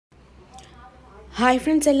Hi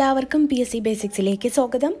friends, എല്ലാവർക്കും PSC ബേസിക്സിലേക്ക്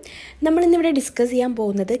സ്വാഗതം. നമ്മളിന്നിവിടെ discuss ചെയ്യാൻ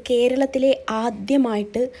പോകുന്നത് കേരളത്തിലെ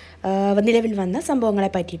ആദ്യമായിട്ട് നിലവിൽ വന്ന സംഭവങ്ങളെ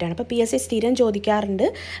പറ്റിയിട്ടാണ്. അപ്പോൾ PSC സ്ഥിരം ചോദിക്കാറുണ്ട്.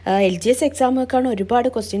 LGS എക്സാമുകൾക്കാണ് ഒരുപാട്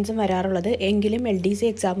ക്വസ്റ്റ്യൻസും വരാറുള്ളത്. എങ്കിലും LDC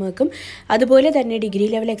എക്സാമുകൾക്കും അതുപോലെ തന്നെ ഡിഗ്രി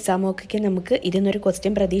ലെവൽ എക്സാമുകൾക്കൊക്കെ നമുക്ക് ഇരുന്നൊരു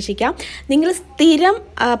ക്വസ്റ്റ്യൻ പ്രതീക്ഷിക്കാം. നിങ്ങൾ സ്ഥിരം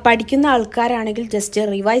പഠിക്കുന്ന ആൾക്കാരാണെങ്കിൽ ജസ്റ്റ്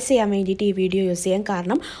റിവൈസ് ചെയ്യാൻ വേണ്ടിയിട്ട് ഈ വീഡിയോ യൂസ് ചെയ്യാം.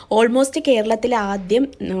 കാരണം ഓൾമോസ്റ്റ് കേരളത്തിൽ ആദ്യം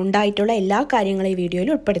ഉണ്ടായിട്ടുള്ള എല്ലാ കാര്യങ്ങളും ഈ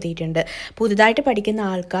വീഡിയോയിൽ ഉൾപ്പെടുത്തിയിട്ടുണ്ട്. പുതുതായിട്ട് പഠിക്കുന്ന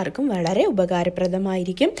ആൾക്കാർക്കും വളരെ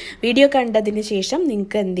ഉപകാരപ്രദമായിരിക്കും. വീഡിയോ കണ്ടതിന് ശേഷം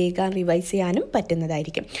നിങ്ങൾക്ക് എന്ത് ചെയ്യുക, റിവൈസ് ചെയ്യാനും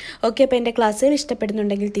പറ്റുന്നതായിരിക്കും. ഓക്കെ, അപ്പോൾ എൻ്റെ ക്ലാസ്സുകൾ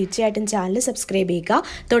ഇഷ്ടപ്പെടുന്നുണ്ടെങ്കിൽ തീർച്ചയായിട്ടും ചാനൽ സബ്സ്ക്രൈബ് ചെയ്യുക.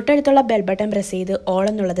 തൊട്ടടുത്തുള്ള ബെൽ ബട്ടൺ പ്രസ് ചെയ്ത് ഓൾ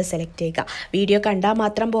എന്നുള്ളത് സെലക്ട് ചെയ്യുക. വീഡിയോ കണ്ടാൽ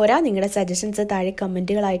മാത്രം പോരാ, നിങ്ങളുടെ സജഷൻസ് താഴെ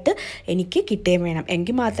കമൻറ്റുകളായിട്ട് എനിക്ക് കിട്ടുകയും വേണം.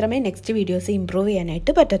 എങ്കിൽ മാത്രമേ നെക്സ്റ്റ് വീഡിയോസ് ഇമ്പ്രൂവ്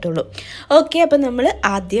ചെയ്യാനായിട്ട് പറ്റത്തുള്ളൂ. ഓക്കെ, അപ്പോൾ നമ്മൾ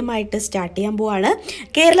ആദ്യമായിട്ട് സ്റ്റാർട്ട് ചെയ്യാൻ പോവാണ്.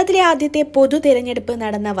 കേരളത്തിലെ ആദ്യത്തെ പൊതു തിരഞ്ഞെടുപ്പ്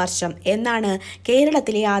നടന്ന വർഷം എന്നാണ്?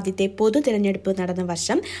 കേരളത്തിലെ ആദ്യത്തെ പൊതു തിരഞ്ഞെടുപ്പ് നടന്ന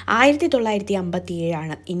വർഷം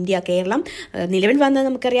 1957 കേരളം നിലവിൽ വന്നത്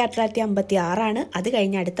നമുക്കറിയാം 1956. അത്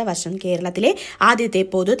കഴിഞ്ഞ അടുത്ത വർഷം കേരളത്തിലെ ആദ്യത്തെ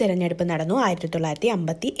പൊതു തിരഞ്ഞെടുപ്പ് നടന്നു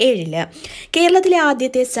 1957. കേരളത്തിലെ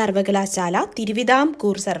ആദ്യത്തെ സർവകലാശാല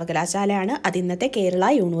തിരുവിതാംകൂർ സർവകലാശാലയാണ്. അത് ഇന്നത്തെ കേരള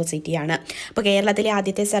യൂണിവേഴ്സിറ്റിയാണ്. അപ്പോൾ കേരളത്തിലെ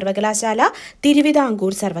ആദ്യത്തെ സർവകലാശാല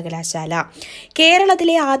തിരുവിതാംകൂർ സർവകലാശാല.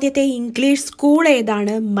 കേരളത്തിലെ ആദ്യത്തെ ഇംഗ്ലീഷ് സ്കൂൾ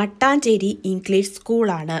ഏതാണ്? മട്ടാഞ്ചേരി ഇംഗ്ലീഷ്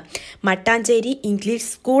സ്കൂളാണ്. മട്ടാഞ്ചേരി ഇംഗ്ലീഷ്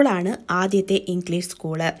സ്കൂളാണ് ആദ്യത്തെ ഇംഗ്ലീഷ്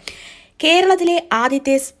സ്കൂള്. കേരളത്തിലെ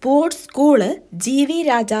ആദ്യത്തെ സ്പോർട്സ് സ്കൂള് GV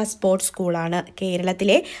രാജ സ്പോർട്സ് സ്കൂളാണ്.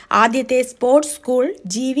 കേരളത്തിലെ ആദ്യത്തെ സ്പോർട്സ് സ്കൂൾ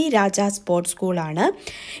GV രാജ സ്പോർട്സ് സ്കൂളാണ്.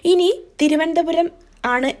 ഇനി തിരുവനന്തപുരം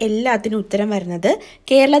ആണ് എല്ലാത്തിനും ഉത്തരം വരുന്നത്.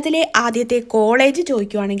 കേരളത്തിലെ ആദ്യത്തെ കോളേജ്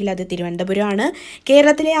ചോദിക്കുകയാണെങ്കിൽ അത് തിരുവനന്തപുരമാണ്.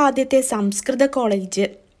 കേരളത്തിലെ ആദ്യത്തെ സംസ്കൃത കോളേജ്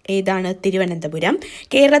ഏതാണ്? തിരുവനന്തപുരം.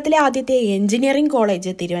 കേരളത്തിലെ ആദ്യത്തെ എഞ്ചിനീയറിംഗ്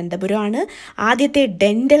കോളേജ് തിരുവനന്തപുരമാണ്. ആദ്യത്തെ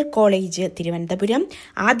ഡെൻ്റൽ കോളേജ് തിരുവനന്തപുരം.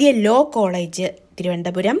 ആദ്യ ലോ കോളേജ്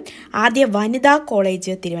തിരുവനന്തപുരം. ആദ്യ വനിതാ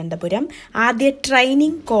കോളേജ് തിരുവനന്തപുരം. ആദ്യ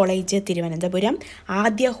ട്രെയിനിങ് കോളേജ് തിരുവനന്തപുരം.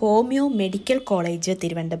 ആദ്യ ഹോമിയോ മെഡിക്കൽ കോളേജ്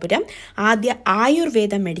തിരുവനന്തപുരം. ആദ്യ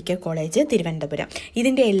ആയുർവേദ മെഡിക്കൽ കോളേജ് തിരുവനന്തപുരം.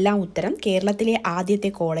 ഇതിൻ്റെ എല്ലാം ഉത്തരം കേരളത്തിലെ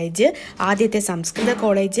ആദ്യത്തെ കോളേജ്, ആദ്യത്തെ സംസ്കൃത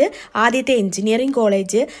കോളേജ്, ആദ്യത്തെ എഞ്ചിനീയറിംഗ്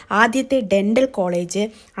കോളേജ്, ആദ്യത്തെ ഡെൻ്റൽ കോളേജ്,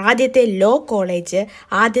 ആദ്യത്തെ ലോ കോളേജ്,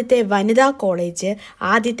 ആദ്യത്തെ വനിതാ കോളേജ്,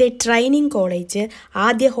 ആദ്യത്തെ ട്രെയിനിങ് കോളേജ്,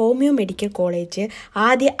 ആദ്യ ഹോമിയോ മെഡിക്കൽ കോളേജ്,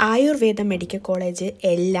 ആദ്യ ആയുർവേദ മെഡിക്കൽ കോളേജ്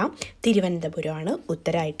എല്ലാം തിരുവനന്തപുരമാണ്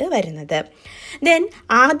ഉത്തരമായിട്ട് വരുന്നത്. ദെൻ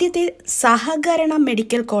ആദ്യത്തെ സഹകരണ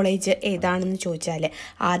മെഡിക്കൽ കോളേജ് ഏതാണെന്ന് ചോദിച്ചാൽ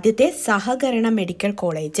ആദ്യത്തെ സഹകരണ മെഡിക്കൽ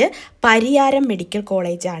കോളേജ് പരിയാരം മെഡിക്കൽ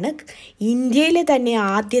കോളേജാണ്. ഇന്ത്യയിലെ തന്നെ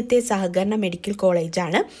ആദ്യത്തെ സഹകരണ മെഡിക്കൽ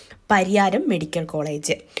കോളേജാണ് പരിയാരം മെഡിക്കൽ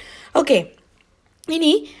കോളേജ്. ഓക്കെ,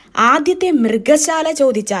 ഇനി ആദ്യത്തെ മൃഗശാല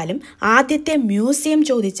ചോദിച്ചാലും ആദ്യത്തെ മ്യൂസിയം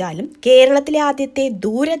ചോദിച്ചാലും കേരളത്തിലെ ആദ്യത്തെ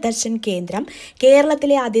ദൂരദർശൻ കേന്ദ്രം,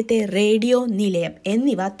 കേരളത്തിലെ ആദ്യത്തെ റേഡിയോ നിലയം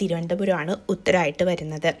എന്നിവ തിരുവനന്തപുരമാണ് ഉത്തരമായിട്ട്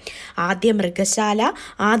വരുന്നത്. ആദ്യ മൃഗശാല,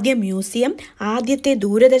 ആദ്യ മ്യൂസിയം, ആദ്യത്തെ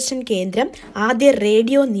ദൂരദർശൻ കേന്ദ്രം, ആദ്യ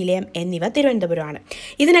റേഡിയോ നിലയം എന്നിവ തിരുവനന്തപുരമാണ്.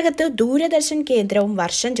 ഇതിനകത്ത് ദൂരദർശൻ കേന്ദ്രവും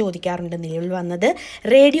വർഷം ചോദിക്കാറുണ്ട് നിലവിൽ വന്നത്.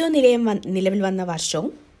 റേഡിയോ നിലയം നിലവിൽ വന്ന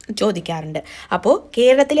വർഷവും ചോദിക്കാറുണ്ട്. അപ്പോൾ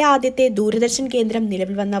കേരളത്തിലെ ആദ്യത്തെ ദൂരദർശൻ കേന്ദ്രം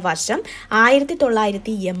നിലവിൽ വന്ന വർഷം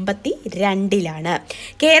 1982.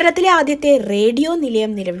 കേരളത്തിലെ ആദ്യത്തെ റേഡിയോ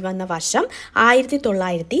നിലയം നിലവിൽ വന്ന വർഷം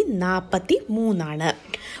 1943.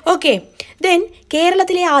 ഓക്കെ, ദെൻ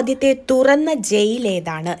കേരളത്തിലെ ആദ്യത്തെ തുറന്ന ജയിൽ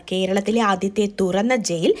ഏതാണ്? കേരളത്തിലെ ആദ്യത്തെ തുറന്ന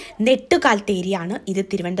ജയിൽ നെട്ടുകാൽത്തേരിയാണ്. ഇത്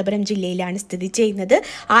തിരുവനന്തപുരം ജില്ലയിലാണ് സ്ഥിതി ചെയ്യുന്നത്.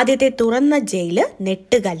 ആദ്യത്തെ തുറന്ന ജയിൽ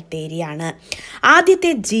നെട്ടുകാൽത്തേരിയാണ്.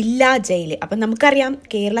 ആദ്യത്തെ ജില്ലാ ജയിൽ, അപ്പം നമുക്കറിയാം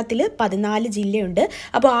കേരളത്തിൽ 14 ജില്ലയുണ്ട്.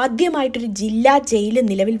 അപ്പോൾ ആദ്യമായിട്ടൊരു ജില്ലാ ജയിൽ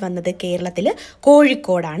നിലവിൽ വന്നത് കേരളത്തിൽ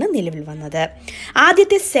കോഴിക്കോടാണ് നിലവിൽ വന്നത്.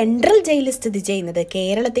 ആദ്യത്തെ സെൻട്രൽ ജയിൽ സ്ഥിതി ചെയ്യുന്നത്,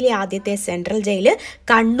 കേരളത്തിലെ ആദ്യത്തെ സെൻട്രൽ ജയിൽ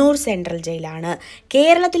കണ്ണൂർ സെൻട്രൽ ജയിലാണ്.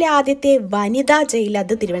 കേരളത്തിലെ ആദ്യത്തെ വനിതാ ജയിൽ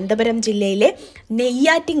അത് തിരുവനന്തപുരം ജില്ലയിലെ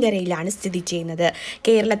നെയ്യാറ്റിൻകരയിലാണ് സ്ഥിതി ചെയ്യുന്നത്.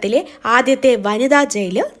 കേരളത്തിലെ ആദ്യത്തെ വനിതാ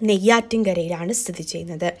ജയിൽ നെയ്യാറ്റിൻകരയിലാണ് സ്ഥിതി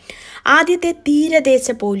ചെയ്യുന്നത്. ആദ്യത്തെ തീരദേശ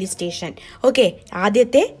പോലീസ് സ്റ്റേഷൻ, ഓക്കെ,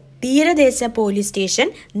 ആദ്യത്തെ തീരദേശ പോലീസ് സ്റ്റേഷൻ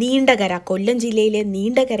നീണ്ടകര, കൊല്ലം ജില്ലയിലെ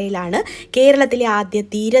നീണ്ടകരയിലാണ് കേരളത്തിലെ ആദ്യ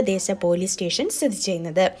തീരദേശ പോലീസ് സ്റ്റേഷൻ സ്ഥിതി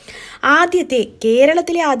ചെയ്യുന്നത്.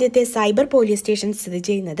 കേരളത്തിലെ ആദ്യത്തെ സൈബർ പോലീസ് സ്റ്റേഷൻ സ്ഥിതി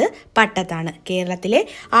ചെയ്യുന്നത് പട്ടത്താണ്. കേരളത്തിലെ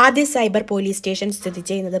ആദ്യ സൈബർ പോലീസ് സ്റ്റേഷൻ സ്ഥിതി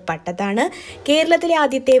ചെയ്യുന്നത് പട്ടത്താണ്. കേരളത്തിലെ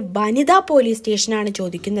ആദ്യത്തെ വനിതാ പോലീസ് സ്റ്റേഷനാണ്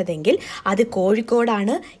ചോദിക്കുന്നതെങ്കിൽ അത്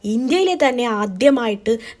കോഴിക്കോടാണ്. ഇന്ത്യയിലെ തന്നെ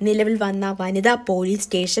ആദ്യമായിട്ട് നിലവിൽ വന്ന വനിതാ പോലീസ്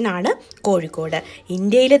സ്റ്റേഷനാണ് കോഴിക്കോട്.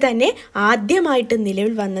 ഇന്ത്യയിലെ തന്നെ ആദ്യമായിട്ട്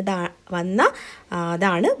നിലവിൽ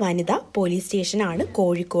അതാണ് വനിതാ പോലീസ് സ്റ്റേഷനാണ്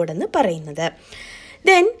കോഴിക്കോടെന്ന് പറയുന്നത്.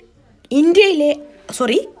 ദെൻ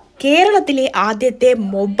കേരളത്തിലെ ആദ്യത്തെ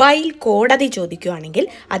മൊബൈൽ കോടതി ചോദിക്കുകയാണെങ്കിൽ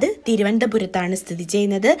അത് തിരുവനന്തപുരത്താണ് സ്ഥിതി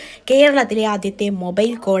ചെയ്യുന്നത്. കേരളത്തിലെ ആദ്യത്തെ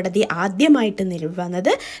മൊബൈൽ കോടതി ആദ്യമായിട്ട് നിലവിൽ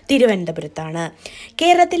വന്നത് തിരുവനന്തപുരത്താണ്.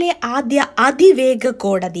 കേരളത്തിലെ ആദ്യ അതിവേഗ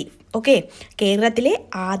കോടതി കേരളത്തിലെ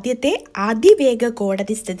ആദ്യത്തെ അതിവേഗ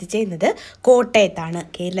കോടതി സ്ഥിതി ചെയ്യുന്നത് കോട്ടയത്താണ്.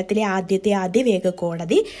 കേരളത്തിലെ ആദ്യത്തെ അതിവേഗ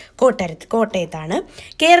കോടതി കോട്ടയത്താണ്.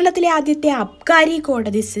 കേരളത്തിലെ ആദ്യത്തെ അബ്കാരി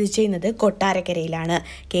കോടതി സ്ഥിതി ചെയ്യുന്നത് കൊട്ടാരക്കരയിലാണ്.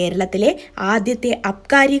 കേരളത്തിലെ ആദ്യത്തെ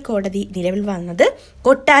അബ്കാരി കോടതി നിലവിൽ വന്നത്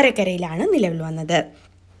കൊട്ടാരക്കരയിലാണ് നിലവിൽ വന്നത്.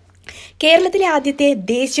 കേരളത്തിലെ ആദ്യത്തെ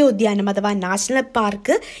ദേശീയോദ്യാനം അഥവാ നാഷണൽ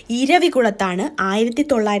പാർക്ക് ഇരവികുളത്താണ്.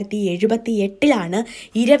 1978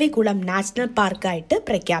 ഇരവികുളം നാഷണൽ പാർക്കായിട്ട്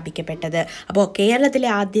പ്രഖ്യാപിക്കപ്പെട്ടത്. അപ്പോൾ കേരളത്തിലെ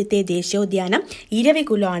ആദ്യത്തെ ദേശീയോദ്യാനം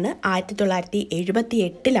ഇരവികുളമാണ്.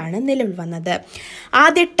 1978 നിലവിൽ വന്നത്.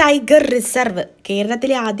 ആദ്യ ടൈഗർ റിസർവ്,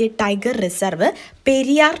 കേരളത്തിലെ ആദ്യ tiger reserve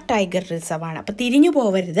Periyar tiger reserve ആണ്. അപ്പോൾ തിരിഞ്ഞു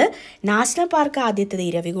പോവരുത്. നാഷണൽ പാർക്ക് ആദ്യത്തേത്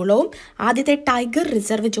ഇരവികുളവും ആദ്യത്തെ ടൈഗർ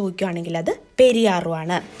റിസർവ് ചോദിക്കുകയാണെങ്കിൽ അത്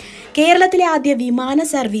പെരിയാറുമാണ്. കേരളത്തിലെ ആദ്യ വിമാന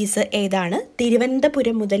സർവീസ് ഏതാണ്?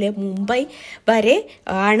 തിരുവനന്തപുരം മുതൽ മുംബൈ വരെ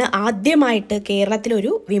ആണ് ആദ്യമായിട്ട്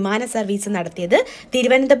കേരളത്തിലൊരു വിമാന സർവീസ് നടത്തിയത്.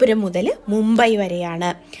 തിരുവനന്തപുരം മുതൽ മുംബൈ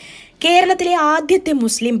വരെയാണ്. കേരളത്തിലെ ആദ്യത്തെ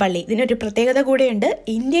മുസ്ലിം പള്ളി, ഇതിനൊരു പ്രത്യേകത കൂടെയുണ്ട്.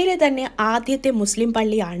 ഇന്ത്യയിലെ തന്നെ ആദ്യത്തെ മുസ്ലിം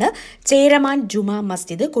പള്ളിയാണ് ചേരമാൻ ജുമാ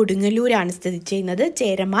മസ്ജിദ്. കൊടുങ്ങല്ലൂരാണ് സ്ഥിതി ചെയ്യുന്നത്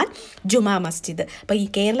ചേരമാൻ ജുമാ മസ്ജിദ്. അപ്പോൾ ഈ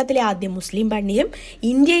കേരളത്തിലെ ആദ്യ മുസ്ലിം പള്ളിയും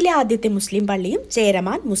ഇന്ത്യയിലെ ആദ്യത്തെ മുസ്ലിം പള്ളിയും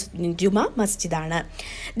ചേരമാൻ ജുമാ മസ്ജിദാണ്.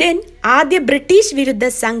 ദെൻ ആദ്യ ബ്രിട്ടീഷ് വിരുദ്ധ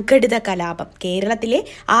സംഘടിത കലാപം, കേരളത്തിലെ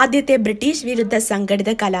ആദ്യത്തെ ബ്രിട്ടീഷ് വിരുദ്ധ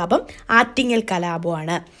സംഘടിത കലാപം ആറ്റിങ്ങൽ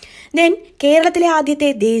കലാപമാണ്. ദെൻ കേരളത്തിലെ ആദ്യത്തെ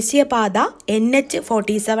ദേശീയപാത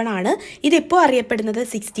NH47 ആണ്. ഇതിപ്പോൾ അറിയപ്പെടുന്നത്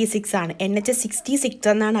 66 ആണ്. NH66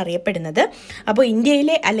 എന്നാണ് അറിയപ്പെടുന്നത്. അപ്പോൾ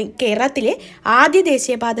ഇന്ത്യയിലെ അല്ലെങ്കിൽ കേരളത്തിലെ ആദ്യ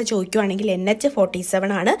ദേശീയപാത ചോദിക്കുകയാണെങ്കിൽ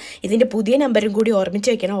NH47 ആണ്. ഇതിൻ്റെ പുതിയ നമ്പറും കൂടി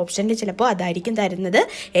ഓർമ്മിച്ച് വയ്ക്കണം. ഓപ്ഷനിൽ ചിലപ്പോൾ അതായിരിക്കും തരുന്നത്.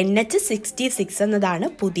 NH66 എന്നതാണ്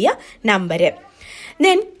പുതിയ നമ്പർ.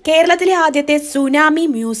 ദെൻ കേരളത്തിലെ ആദ്യത്തെ സുനാമി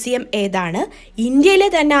മ്യൂസിയം ഏതാണ്? ഇന്ത്യയിലെ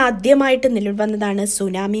തന്നെ ആദ്യമായിട്ട് നിലവിൽ വന്നതാണ്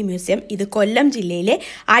സുനാമി മ്യൂസിയം. ഇത് കൊല്ലം ജില്ലയിലെ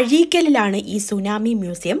അഴീക്കലിലാണ് ഈ സുനാമി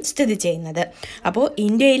മ്യൂസിയം സ്ഥിതി ചെയ്യുന്നത്. അപ്പോൾ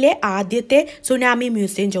ഇന്ത്യയിലെ ആദ്യത്തെ സുനാമി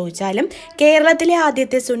മ്യൂസിയം ചോദിച്ചാലും കേരളത്തിലെ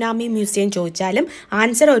ആദ്യത്തെ സുനാമി മ്യൂസിയം ചോദിച്ചാലും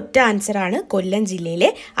ഒറ്റ ആൻസറാണ്, കൊല്ലം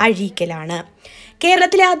ജില്ലയിലെ അഴീക്കലാണ്.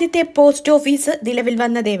 കേരളത്തിലെ ആദ്യത്തെ പോസ്റ്റ് ഓഫീസ് നിലവിൽ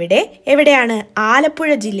വന്നത് എവിടെയാണ്? ആലപ്പുഴ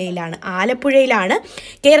ജില്ലയിലാണ്. ആലപ്പുഴയിലാണ്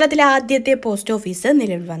കേരളത്തിലെ ആദ്യത്തെ പോസ്റ്റ് ഓഫീസ്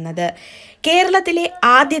നിലവിൽ വന്നത്. കേരളത്തിലെ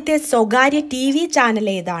ആദ്യത്തെ സ്വകാര്യ TV ചാനൽ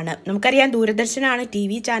ഏതാണ്? നമുക്കറിയാം ദൂരദർശനാണ്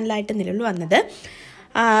TV ചാനലായിട്ട് നിലവിൽ വന്നത്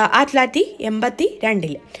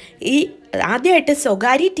 1982. ഈ ആദ്യമായിട്ട്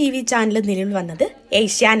സ്വകാര്യ TV ചാനൽ നിലവിൽ വന്നത്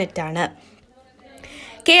ഏഷ്യാനെറ്റാണ്.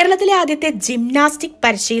 കേരളത്തിലെ ആദ്യത്തെ ജിംനാസ്റ്റിക്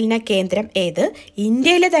പരിശീലന കേന്ദ്രം ഏത്?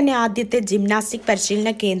 ഇന്ത്യയിലെ തന്നെ ആദ്യത്തെ ജിംനാസ്റ്റിക്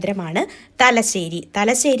പരിശീലന കേന്ദ്രമാണ് തലശ്ശേരി.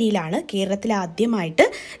 തലശ്ശേരിയിലാണ് കേരളത്തിലെ ആദ്യമായിട്ട്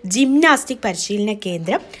ജിംനാസ്റ്റിക് പരിശീലന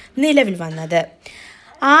കേന്ദ്രം നിലവിൽ വന്നത്.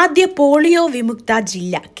 ആദ്യ പോളിയോ വിമുക്ത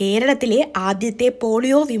ജില്ല, കേരളത്തിലെ ആദ്യത്തെ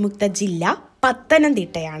പോളിയോ വിമുക്ത ജില്ല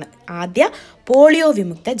പത്തനംതിട്ടയാണ്. ആദ്യ പോളിയോ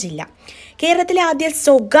വിമുക്ത ജില്ല. കേരളത്തിലെ ആദ്യ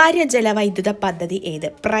സ്വകാര്യ ജലവൈദ്യുത പദ്ധതി ഏത്?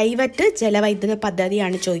 പ്രൈവറ്റ് ജലവൈദ്യുത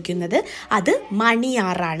പദ്ധതിയാണ് ചോദിക്കുന്നത്. അത്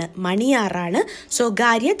മണിയാറാണ്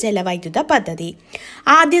സ്വകാര്യ ജലവൈദ്യുത പദ്ധതി.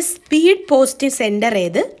 ആദ്യ സ്പീഡ് പോസ്റ്റ് സെന്റർ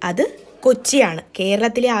ഏത്? അത് കൊച്ചിയാണ്.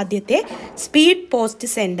 കേരളത്തിലെ ആദ്യത്തെ സ്പീഡ് പോസ്റ്റ്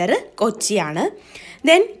സെന്റർ കൊച്ചിയാണ്.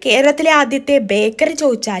 ദെൻ കേരളത്തിലെ ആദ്യത്തെ ബേക്കറി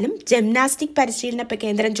ചോദിച്ചാലും ജിംനാസ്റ്റിക് പരിശീലന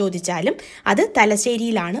കേന്ദ്രം ചോദിച്ചാലും അത്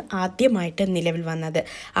തലശ്ശേരിയിലാണ് ആദ്യമായിട്ട് നിലവിൽ വന്നത്.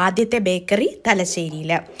 ആദ്യത്തെ ബേക്കറി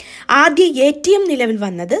തലശ്ശേരിയിൽ. ആദ്യ ATM നിലവിൽ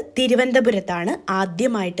വന്നത് തിരുവനന്തപുരത്താണ്.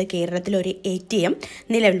 ആദ്യമായിട്ട് കേരളത്തിൽ ഒരു ATM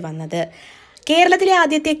നിലവിൽ വന്നത്. കേരളത്തിലെ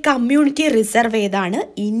ആദ്യത്തെ കമ്മ്യൂണിറ്റി റിസർവ് ഏതാണ്?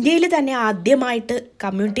 ഇന്ത്യയിൽ തന്നെ ആദ്യമായിട്ട്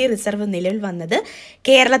കമ്മ്യൂണിറ്റി റിസർവ് നിലവിൽ വന്നത്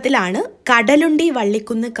കേരളത്തിലാണ്. കടലുണ്ടി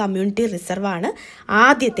വള്ളിക്കുന്ന് കമ്മ്യൂണിറ്റി റിസർവാണ്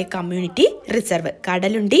ആദ്യത്തെ community reserve.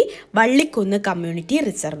 Kadalundi Vallikkunnu community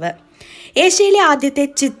reserve. ഏഷ്യയിലെ ആദ്യത്തെ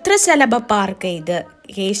ചിത്രശലഭ പാർക്ക് ഏത്?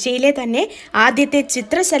 ഏഷ്യയിലെ തന്നെ ആദ്യത്തെ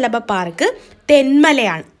ചിത്രശലഭ പാർക്ക്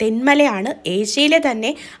തെന്മലയാണ് ഏഷ്യയിലെ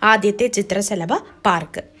തന്നെ ആദ്യത്തെ ചിത്രശലഭ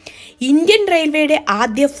പാർക്ക്. ഇന്ത്യൻ റെയിൽവേയുടെ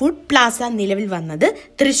ആദ്യ ഫുഡ് പ്ലാസ നിലവിൽ വന്നത്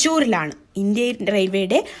തൃശ്ശൂരിലാണ്. ഇന്ത്യൻ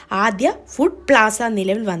റെയിൽവേയുടെ ആദ്യ ഫുഡ് പ്ലാസ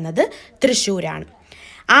നിലവിൽ വന്നത് തൃശ്ശൂരാണ്.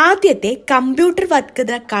 ആദ്യത്തെ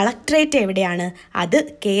കമ്പ്യൂട്ടർവത്കൃത കളക്ട്രേറ്റ് എവിടെയാണ്? അത്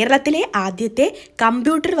കേരളത്തിലെ ആദ്യത്തെ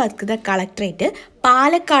കമ്പ്യൂട്ടർവത്കൃത കളക്ട്രേറ്റ്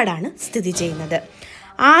പാലക്കാടാണ് സ്ഥിതി ചെയ്യുന്നത്.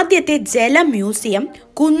 ആദ്യത്തെ ജല മ്യൂസിയം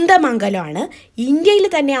കുന്ദമംഗലമാണ്. ഇന്ത്യയിൽ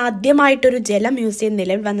തന്നെ ആദ്യമായിട്ടൊരു ജല മ്യൂസിയം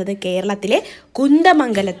നിലവിൽ വന്നത് കേരളത്തിലെ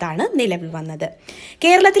കുന്ദമംഗലത്താണ് നിലവിൽ വന്നത്.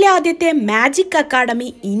 കേരളത്തിലെ ആദ്യത്തെ മാജിക് അക്കാഡമി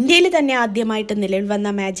ഇന്ത്യയിൽ തന്നെ ആദ്യമായിട്ട് നിലവിൽ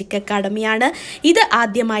വന്ന മാജിക് അക്കാഡമിയാണ്. ഇത്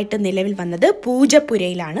ആദ്യമായിട്ട് നിലവിൽ വന്നത്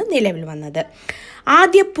പൂജപ്പുരയിലാണ് നിലവിൽ വന്നത്.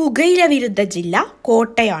 ആദ്യ പുകയില വിരുദ്ധ ജില്ല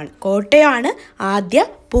കോട്ടയമാണ്. കോട്ടയമാണ് ആദ്യ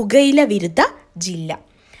പുകയില വിരുദ്ധ ജില്ല.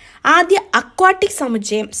 ആദ്യ അക്വാട്ടിക്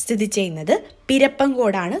സമുച്ചയം സ്ഥിതി ചെയ്യുന്നത്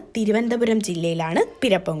പിരപ്പങ്കോടാണ്. തിരുവനന്തപുരം ജില്ലയിലാണ്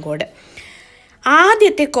പിരപ്പങ്കോട്.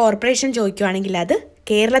 ആദ്യത്തെ കോർപ്പറേഷൻ ചോദിക്കുകയാണെങ്കിൽ അത്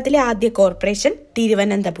കേരളത്തിലെ ആദ്യ കോർപ്പറേഷൻ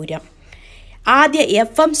തിരുവനന്തപുരം. ആദ്യ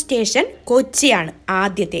FM സ്റ്റേഷൻ കൊച്ചിയാണ്.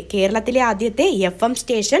 കേരളത്തിലെ ആദ്യത്തെ FM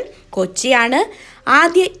സ്റ്റേഷൻ കൊച്ചിയാണ്.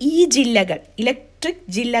 ആദ്യ ജില്ലകൾ ഇലക്ട്രിക്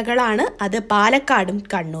ജില്ലകളാണ്. അത് പാലക്കാടും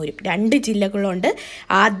കണ്ണൂരും. 2 ജില്ലകളുണ്ട്.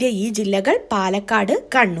 ആദ്യ ജില്ലകൾ പാലക്കാട്,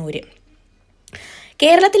 കണ്ണൂർ.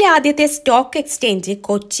 കേരളത്തിലെ ആദ്യത്തെ സ്റ്റോക്ക് എക്സ്ചേഞ്ച്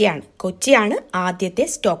കൊച്ചിയാണ് ആദ്യത്തെ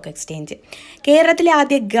സ്റ്റോക്ക് എക്സ്ചേഞ്ച്. കേരളത്തിലെ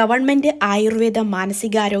ആദ്യ ഗവൺമെൻറ് ആയുർവേദ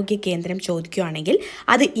മാനസികാരോഗ്യ കേന്ദ്രം ചോദിക്കുകയാണെങ്കിൽ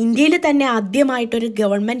അത് ഇന്ത്യയിൽ തന്നെ ആദ്യമായിട്ടൊരു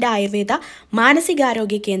ഗവൺമെൻറ് ആയുർവേദ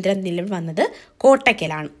മാനസികാരോഗ്യ കേന്ദ്രം നിലവിൽ വന്നത്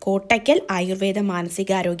കോട്ടയ്ക്കലാണ്. കോട്ടയ്ക്കൽ ആയുർവേദ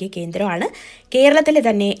മാനസികാരോഗ്യ കേന്ദ്രമാണ് കേരളത്തിലെ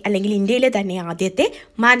തന്നെ അല്ലെങ്കിൽ ഇന്ത്യയിലെ തന്നെ ആദ്യത്തെ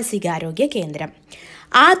മാനസികാരോഗ്യ കേന്ദ്രം.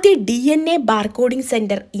 ആദ്യ DNA ബാർകോഡിംഗ്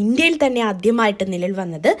സെൻറ്റർ ഇന്ത്യയിൽ തന്നെ ആദ്യമായിട്ട് നിലവിൽ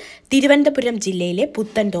വന്നത് തിരുവനന്തപുരം ജില്ലയിലെ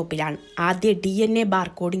പുത്തൻതോപ്പിലാണ്. ആദ്യ DNA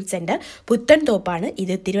ബാർകോഡിംഗ് സെൻറ്റർ പുത്തൻതോപ്പാണ്.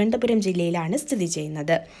 ഇത് തിരുവനന്തപുരം ജില്ലയിലാണ് സ്ഥിതി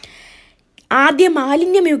ചെയ്യുന്നത്. ആദ്യ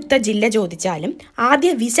മാലിന്യമുക്ത ജില്ല ചോദിച്ചാലും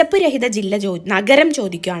ആദ്യ വിശപ്പ് രഹിത നഗരം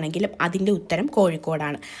ചോദിക്കുകയാണെങ്കിലും അതിൻ്റെ ഉത്തരം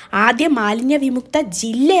കോഴിക്കോടാണ്. ആദ്യ മാലിന്യവിമുക്ത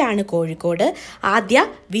ജില്ലയാണ് കോഴിക്കോട്. ആദ്യ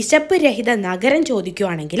വിശപ്പ് രഹിത നഗരം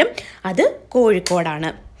ചോദിക്കുകയാണെങ്കിലും അത്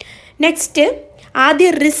കോഴിക്കോടാണ്. നെക്സ്റ്റ്, ആദ്യ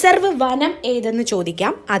റിസർവ് വനം ഏതെന്ന്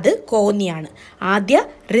ചോദിക്കാം. അത് കോന്നിയാണ്. ആദ്യ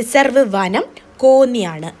റിസർവ് വനം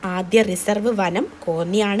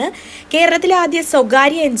കോന്നിയാണ്. കേരളത്തിലെ ആദ്യ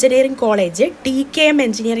സ്വകാര്യ engineering college TKM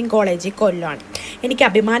engineering college കൊല്ലമാണ്. എനിക്ക്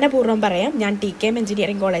അഭിമാനപൂർവ്വം പറയാം, ഞാൻ TKM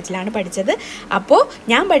എഞ്ചിനീയറിംഗ് കോളേജിലാണ് പഠിച്ചത്. അപ്പോൾ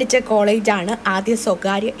ഞാൻ പഠിച്ച കോളേജാണ് ആദ്യ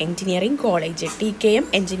സ്വകാര്യ engineering college, TKM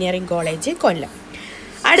engineering college, കൊല്ലം.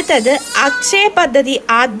 അടുത്തത്, അക്ഷയ പദ്ധതി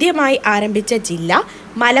ആദ്യമായി ആരംഭിച്ച ജില്ല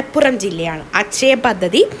മലപ്പുറം ജില്ലയാണ്. അക്ഷയ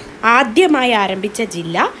പദ്ധതി ആദ്യമായി ആരംഭിച്ച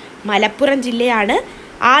ജില്ല മലപ്പുറം ജില്ലയാണ്.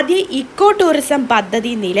 ആദ്യ ഇക്കോ ടൂറിസം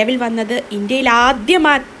പദ്ധതി നിലവിൽ വന്നത് ഇന്ത്യയിൽ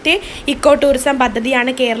ആദ്യമായിട്ട് ഇക്കോ ടൂറിസം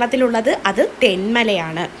പദ്ധതിയാണ് കേരളത്തിലുള്ളത്. അത്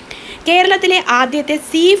തെന്മലയാണ്. കേരളത്തിലെ ആദ്യത്തെ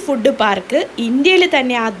സീ ഫുഡ് പാർക്ക് ഇന്ത്യയിൽ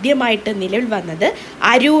തന്നെ ആദ്യമായിട്ട് നിലവിൽ വന്നത്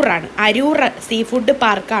അരൂറാണ്. അരൂർ സീ ഫുഡ്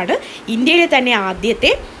പാർക്കാണ് ഇന്ത്യയിലെ തന്നെ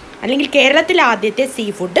ആദ്യത്തെ അല്ലെങ്കിൽ കേരളത്തിലെ ആദ്യത്തെ സീ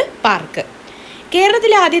ഫുഡ് പാർക്ക്.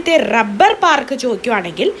 കേരളത്തിലെ ആദ്യത്തെ റബ്ബർ പാർക്ക്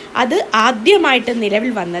ചോദിക്കുകയാണെങ്കിൽ അത് ആദ്യമായിട്ട്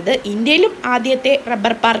നിലവിൽ വന്നത് ഇന്ത്യയിലും ആദ്യത്തെ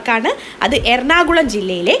റബ്ബർ പാർക്കാണ്. അത് എറണാകുളം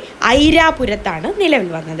ജില്ലയിലെ ഐരാപുരത്താണ് നിലവിൽ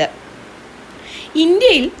വന്നത്.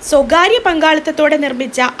 ഇന്ത്യയിൽ സ്വകാര്യ പങ്കാളിത്തത്തോടെ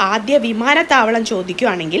നിർമ്മിച്ച ആദ്യ വിമാനത്താവളം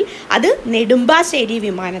ചോദിക്കുകയാണെങ്കിൽ അത് നെടുമ്പാശ്ശേരി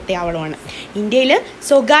വിമാനത്താവളമാണ്. ഇന്ത്യയിൽ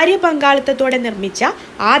സ്വകാര്യ പങ്കാളിത്തത്തോടെ നിർമ്മിച്ച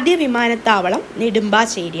ആദ്യ വിമാനത്താവളം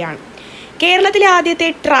നെടുമ്പാശ്ശേരിയാണ്. കേരളത്തിലെ ആദ്യത്തെ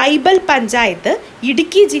ട്രൈബൽ പഞ്ചായത്ത്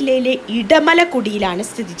ഇടുക്കി ജില്ലയിലെ ഇടമലക്കുടിയിലാണ്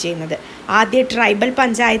സ്ഥിതി ചെയ്യുന്നത്. ആദ്യ ട്രൈബൽ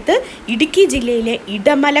പഞ്ചായത്ത് ഇടുക്കി ജില്ലയിലെ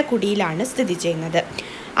ഇടമലക്കുടിയിലാണ് സ്ഥിതി ചെയ്യുന്നത്.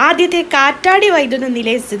 ആദ്യത്തെ കാറ്റാടി വൈദ്യുത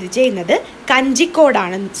നിലയം സ്ഥിതി ചെയ്യുന്നത്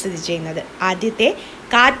കഞ്ചിക്കോടാണ് സ്ഥിതി ചെയ്യുന്നത്. ആദ്യത്തെ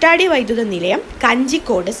കാറ്റാടി വൈദ്യുത നിലയം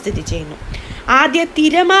കഞ്ചിക്കോട് സ്ഥിതി ചെയ്യുന്നു. ആദ്യ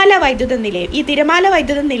തിരമാല വൈദ്യുത നിലയം, ഈ തിരമാല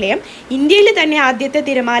വൈദ്യുത നിലയം ഇന്ത്യയിൽ തന്നെ ആദ്യത്തെ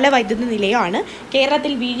തിരമാല വൈദ്യുത നിലയമാണ്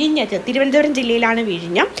കേരളത്തിൽ വിഴിഞ്ഞത്ത്, തിരുവനന്തപുരം ജില്ലയിലാണ്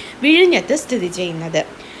വിഴിഞ്ഞത്ത് സ്ഥിതി ചെയ്യുന്നത്.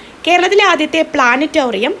 കേരളത്തിലെ ആദ്യത്തെ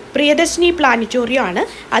പ്ലാനറ്റോറിയം പ്രിയദർശിനി പ്ലാനറ്റോറിയം ആണ്.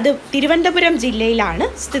 അത് തിരുവനന്തപുരം ജില്ലയിലാണ്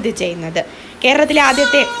സ്ഥിതി ചെയ്യുന്നത്. കേരളത്തിലെ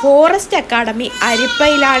ആദ്യത്തെ ഫോറസ്റ്റ് അക്കാദമി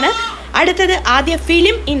അരിപ്പയിലാണ്. അടുത്തത്, ആദ്യ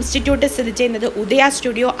ഫിലിം ഇൻസ്റ്റിറ്റ്യൂട്ട് സ്ഥിതി ചെയ്യുന്നത് ഉദയ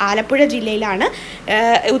സ്റ്റുഡിയോ, ആലപ്പുഴ ജില്ലയിലാണ്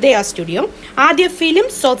ഉദയ സ്റ്റുഡിയോ. ആദ്യ ഫിലിം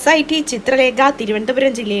സൊസൈറ്റി ചിത്രരേഖ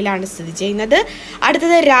തിരുവനന്തപുരം ജില്ലയിലാണ് സ്ഥിതി ചെയ്യുന്നത്.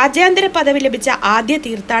 അടുത്തത്, രാജ്യാന്തര പദവി ലഭിച്ച ആദ്യ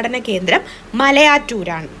തീർത്ഥാടന കേന്ദ്രം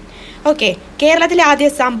മലയാറ്റൂരാണ്. ഓക്കെ, കേരളത്തിലെ ആദ്യ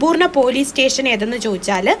സമ്പൂർണ്ണ പോലീസ് സ്റ്റേഷൻ ഏതെന്ന്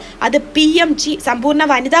ചോദിച്ചാൽ അത് PMG സമ്പൂർണ്ണ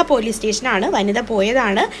വനിതാ പോലീസ് സ്റ്റേഷനാണ്. വനിത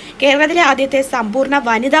പോയതാണ്. കേരളത്തിലെ ആദ്യത്തെ സമ്പൂർണ്ണ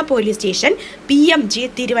വനിതാ പോലീസ് സ്റ്റേഷൻ PMG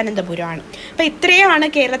തിരുവനന്തപുരമാണ്. അപ്പോൾ ഇത്രയാണ്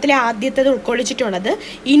കേരളത്തിലെ ആദ്യത്തേത് ഉൾക്കൊള്ളിച്ചിട്ടുള്ളത്.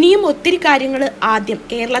 ഇനിയും ഒത്തിരി കാര്യങ്ങൾ ആദ്യം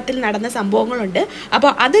കേരളത്തിൽ നടന്ന സംഭവങ്ങളുണ്ട്.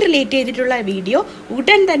 അപ്പോൾ അത് റിലേറ്റ് ചെയ്തിട്ടുള്ള വീഡിയോ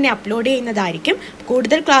ഉടൻ തന്നെ അപ്ലോഡ് ചെയ്യുന്നതായിരിക്കും.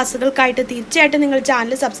 കൂടുതൽ ക്ലാസ്സുകൾക്കായിട്ട് തീർച്ചയായിട്ടും നിങ്ങൾ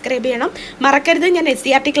ചാനൽ സബ്സ്ക്രൈബ് ചെയ്യണം. മറക്കരുത്, ഞാൻ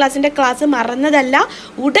SCRT ക്ലാസ്സിൻ്റെ ക്ലാസ് മറന്നതല്ല,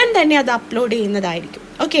 ഉടൻ തന്നെ അത് അപ്ലോഡ് ചെയ്യുന്നതായിരിക്കും.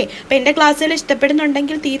 ഓക്കെ, അപ്പോൾ എൻ്റെ ക്ലാസ്സുകൾ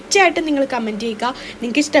ഇഷ്ടപ്പെടുന്നുണ്ടെങ്കിൽ തീർച്ചയായിട്ടും നിങ്ങൾ കമൻറ്റ് ചെയ്യുക.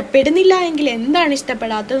 നിങ്ങൾക്ക് ഇഷ്ടപ്പെടുന്നില്ല എങ്കിൽ എന്താണ്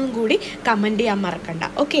ഇഷ്ടപ്പെടാത്തതും കൂടി കമൻറ്റ് ചെയ്യാൻ മറക്കണ്ട.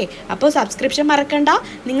 ഓക്കെ, അപ്പോൾ സബ്സ്ക്രിപ്ഷൻ മറക്കണ്ട,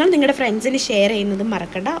 നിങ്ങൾ നിങ്ങളുടെ ഫ്രണ്ട്സിന് ഷെയർ ചെയ്യുന്നതും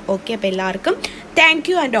മറക്കണ്ട. ഓക്കെ, അപ്പോൾ എല്ലാവർക്കും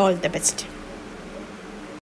thank you and all the best.